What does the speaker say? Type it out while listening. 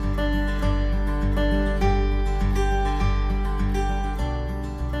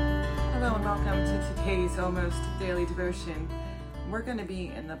Almost Daily Devotion. We're going to be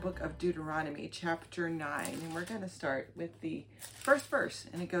in the book of Deuteronomy, chapter 9, and we're going to start with the first verse,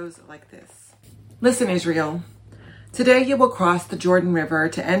 and it goes like this. Listen, Israel, today you will cross the Jordan River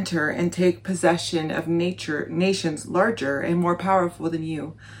to enter and take possession of nations larger and more powerful than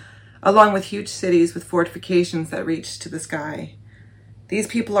you, along with huge cities with fortifications that reach to the sky. These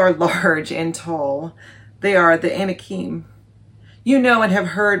people are large and tall. They are the Anakim. You know and have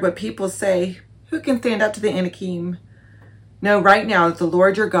heard what people say. Who can stand up to the Anakim? Know right now that the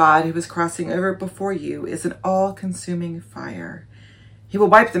Lord your God, who is crossing over before you, is an all-consuming fire. He will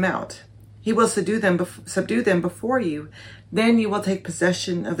wipe them out. He will subdue them before you. Then you will take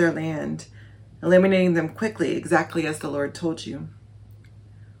possession of their land, eliminating them quickly, exactly as the Lord told you.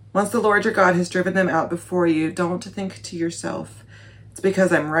 Once the Lord your God has driven them out before you, don't think to yourself, it's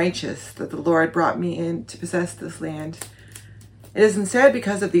because I'm righteous that the Lord brought me in to possess this land. It is instead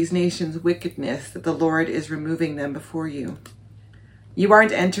because of these nations' wickedness that the Lord is removing them before you. You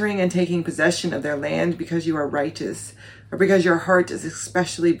aren't entering and taking possession of their land because you are righteous or because your heart is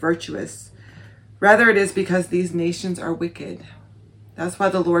especially virtuous. Rather, it is because these nations are wicked. That's why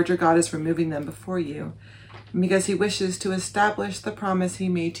the Lord your God is removing them before you, and because he wishes to establish the promise he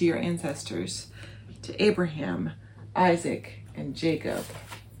made to your ancestors, to Abraham, Isaac, and Jacob.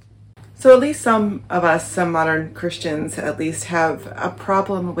 So at least some of us, some modern Christians at least, have a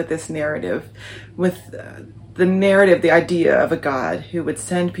problem with this narrative, with the narrative, the idea of a God who would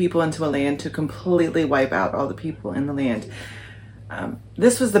send people into a land to completely wipe out all the people in the land.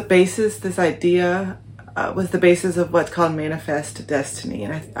 This was the basis, this idea was the basis of what's called manifest destiny.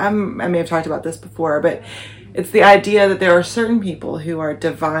 And I may have talked about this before, but it's the idea that there are certain people who are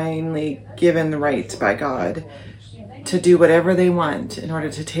divinely given the right by God to do whatever they want in order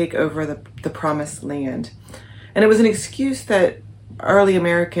to take over the promised land. And it was an excuse that early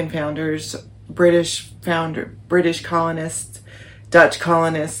American founders, British colonists, Dutch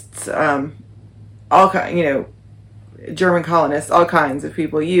colonists, German colonists, all kinds of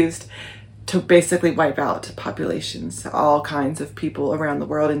people used to basically wipe out populations, all kinds of people around the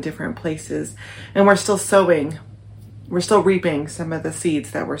world in different places. And we're still reaping some of the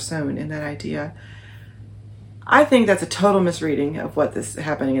seeds that were sown in that idea. I think that's a total misreading of what is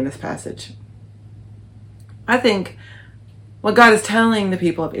happening in this passage. I think what God is telling the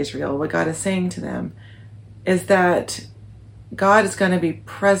people of Israel, what God is saying to them, is that God is going to be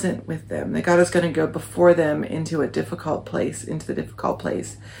present with them, that God is going to go before them into the difficult place. And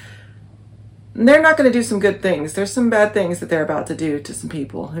they're not going to do some good things. There's some bad things that they're about to do to some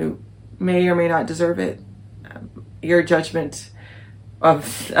people who may or may not deserve it. Your judgment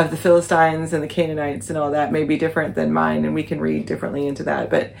of the Philistines and the Canaanites and all that may be different than mine, and we can read differently into that.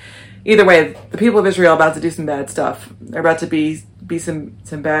 But either way, the people of Israel are about to do some bad stuff. They're about to be some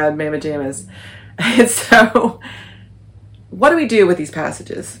bad mamma jammas. And so what do we do with these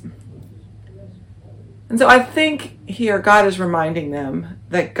passages? And so I think here God is reminding them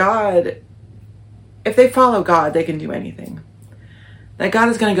that God, if they follow God, they can do anything. That God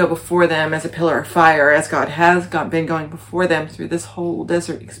is going to go before them as a pillar of fire, as God has been going before them through this whole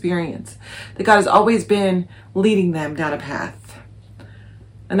desert experience. That God has always been leading them down a path.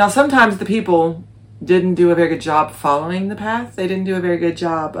 And now sometimes the people didn't do a very good job following the path. They didn't do a very good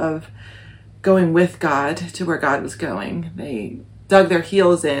job of going with God to where God was going. They dug their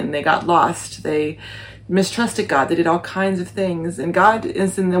heels in. They got lost. They mistrusted God. They did all kinds of things. And God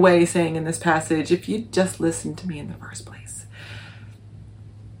is in the way saying in this passage, if you just listened to me in the first place,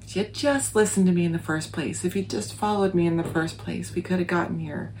 if you just listened to me in the first place, if you just followed me in the first place, we could have gotten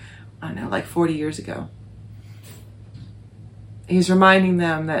here, I don't know, like 40 years ago. He's reminding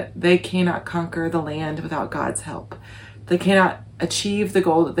them that they cannot conquer the land without God's help. They cannot achieve the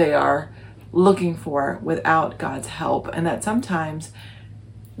goal that they are looking for without God's help. And that sometimes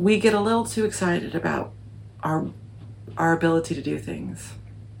we get a little too excited about our ability to do things.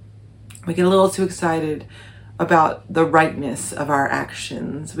 We get a little too excited about the rightness of our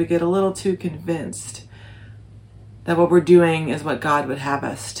actions. We get a little too convinced that what we're doing is what God would have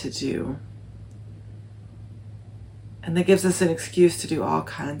us to do. And that gives us an excuse to do all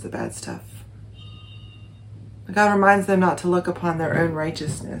kinds of bad stuff. But God reminds them not to look upon their own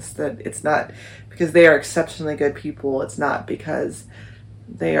righteousness, that it's not because they are exceptionally good people. It's not because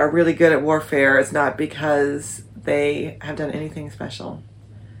they are really good at warfare. It's not because they have done anything special.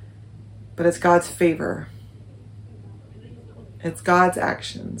 But it's God's favor. It's God's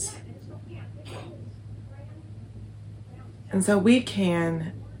actions. And so we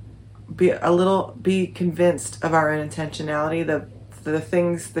can be convinced of our own intentionality, the the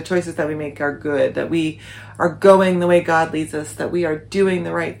things, the choices that we make are good, that we are going the way God leads us, that we are doing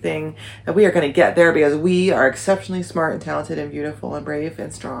the right thing, that we are going to get there because we are exceptionally smart and talented and beautiful and brave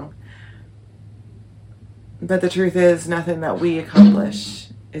and strong. But the truth is, nothing that we accomplish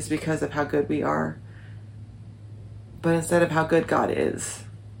is because of how good we are, but instead of how good God is.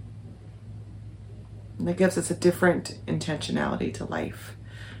 And that gives us a different intentionality to life.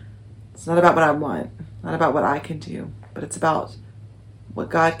 It's not about what I want, not about what I can do, but it's about what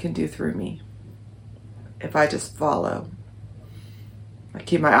God can do through me if I just follow. I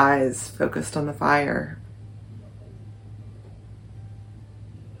keep my eyes focused on the fire.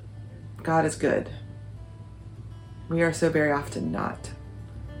 God is good. We are so very often not.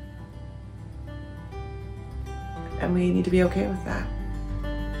 And we need to be okay with that.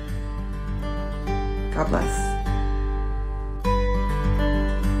 God bless.